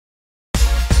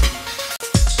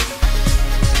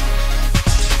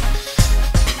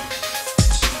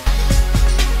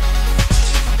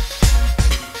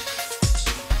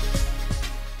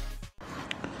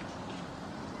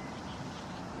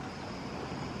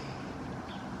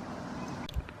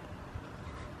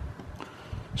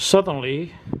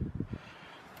Suddenly,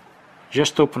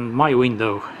 just opened my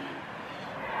window,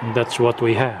 and that's what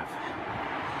we have.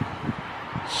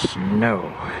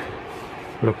 Snow.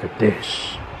 Look at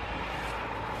this.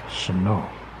 Snow.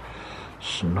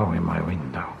 Snow in my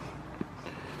window.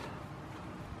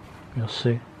 You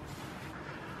see?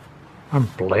 I'm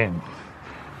playing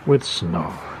with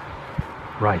snow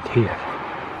right here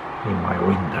in my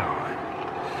window.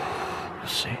 You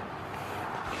see?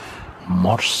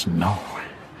 More snow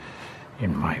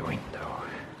in my window.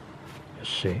 You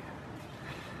see?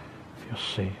 You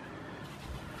see?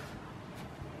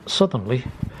 Suddenly,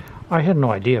 I had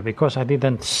no idea because I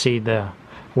didn't see the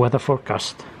weather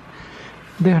forecast.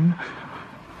 Then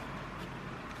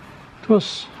it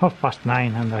was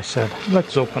 9:30 and I said,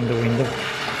 let's open the window.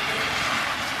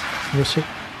 You see?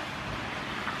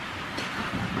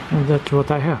 And that's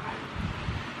what I have.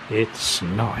 It's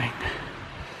snowing.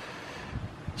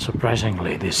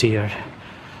 Surprisingly, this year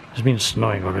it's been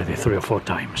snowing already 3 or 4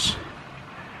 times.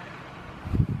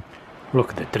 Look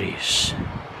at the trees.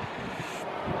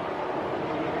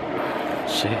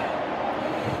 See?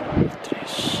 The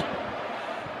trees.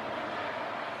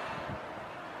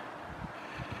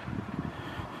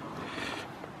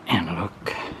 And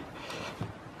look.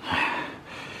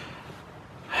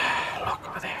 Look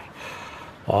over there.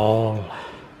 All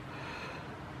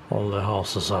the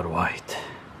houses are white.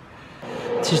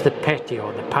 This is the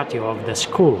patio of the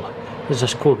school. There's a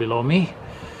school below me.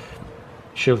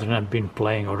 Children have been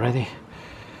playing already,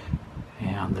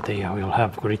 and they will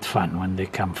have great fun when they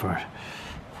come for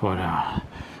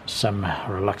some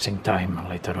relaxing time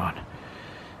later on,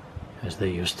 as they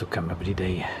used to come every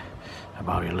day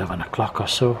about 11 o'clock or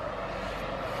so.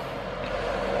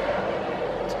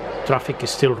 Traffic is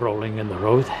still rolling in the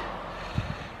road,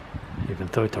 even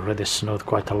though it already snowed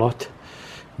quite a lot,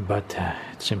 but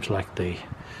it seems like they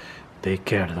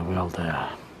care well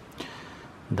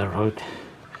the road.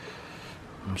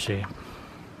 You see?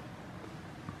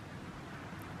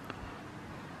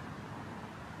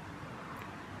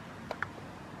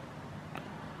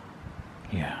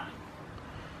 Yeah.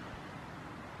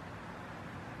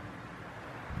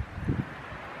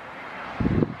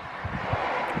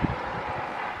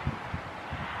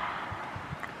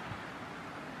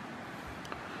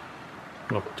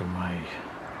 Look to my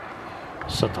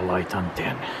satellite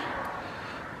antenna.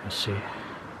 You see?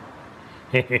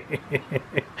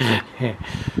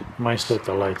 My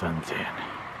satellite antenna.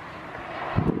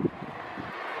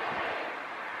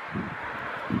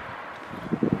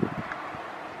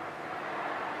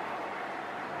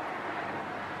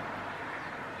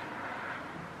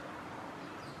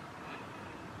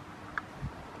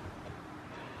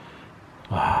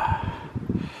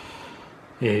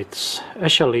 It's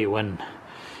actually when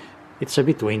it's a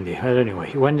bit windy, but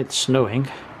anyway, when it's snowing,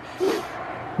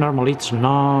 normally it's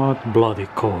not bloody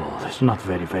cold. It's not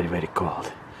very, very, very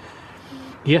cold.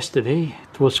 Yesterday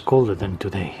it was colder than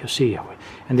today, you see,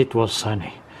 and it was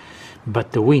sunny.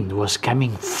 But the wind was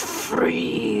coming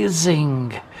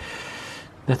freezing.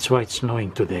 That's why it's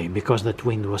snowing today, because that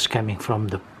wind was coming from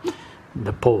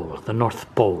the pole, the North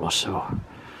Pole or so.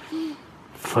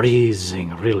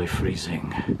 Freezing, really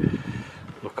freezing.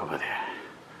 Look over there.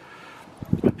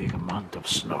 A big amount of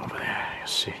snow over there, you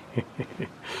see.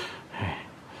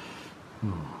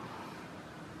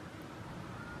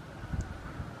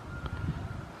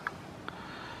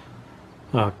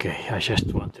 Okay, I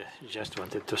just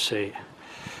wanted to say,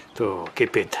 to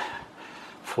keep it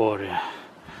for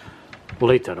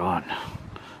later on,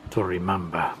 to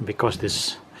remember,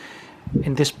 because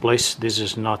in this place this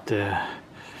is not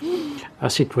a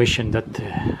situation that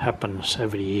happens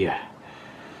every year.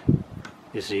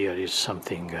 This year is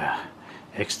something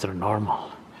extra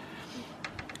normal.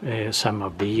 Some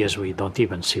of the years we don't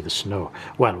even see the snow.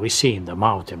 Well, we see in the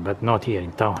mountain, but not here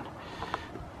in town.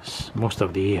 Most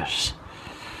of the years.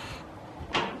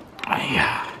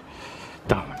 Yeah,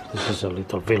 town. This is a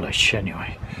little village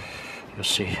anyway. You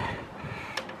see.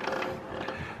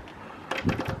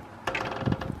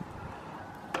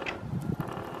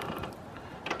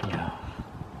 Yeah.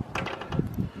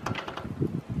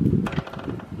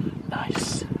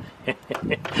 Nice.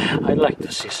 I like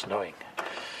to see snowing.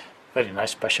 Very nice,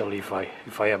 especially if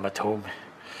I am at home.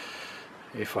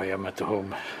 If I am at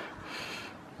home.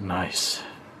 Nice.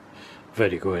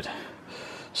 Very good.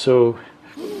 So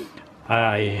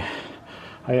I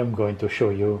am going to show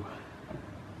you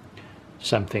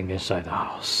something inside the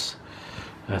house.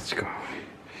 Let's go.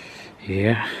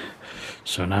 Here.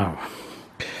 So now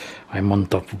I'm on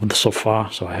top of the sofa,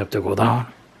 so I have to go down.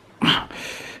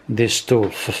 This stool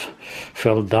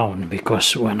fell down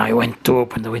because when I went to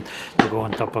open the window to go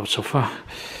on top of the sofa,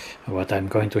 what I'm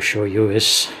going to show you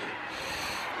is,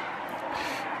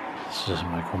 this is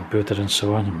my computer and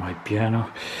so on, my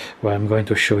piano. What I'm going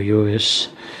to show you is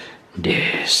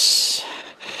this.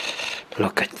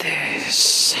 Look at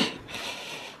this.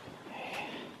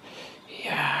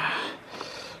 Yeah,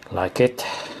 like it.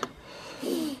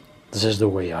 This is the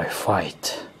way I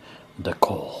fight the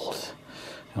cold.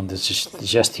 And this is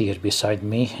just here beside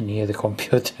me, near the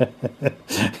computer.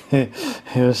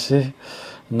 You see?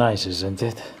 Nice, isn't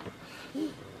it?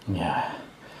 Yeah.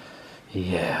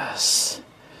 Yes.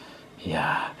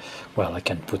 Yeah. Well, I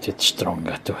can put it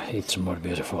stronger too. It's more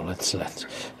beautiful. Let's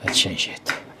change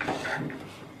it.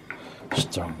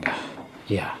 Stronger.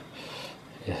 Yeah.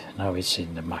 Now it's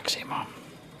in the maximum.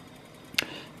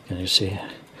 Can you see?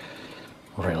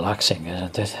 Relaxing,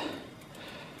 isn't it?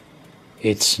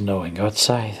 It's snowing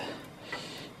outside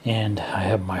and I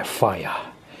have my fire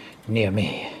near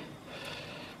me.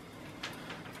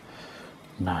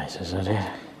 Nice, isn't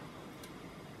it?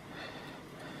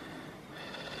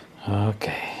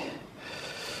 Okay,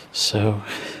 so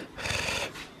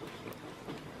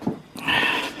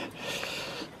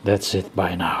that's it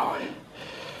by now.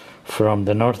 From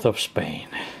the north of Spain,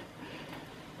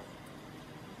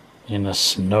 in a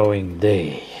snowing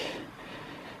day,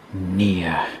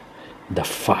 near the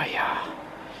fire.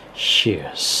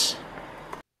 Cheers.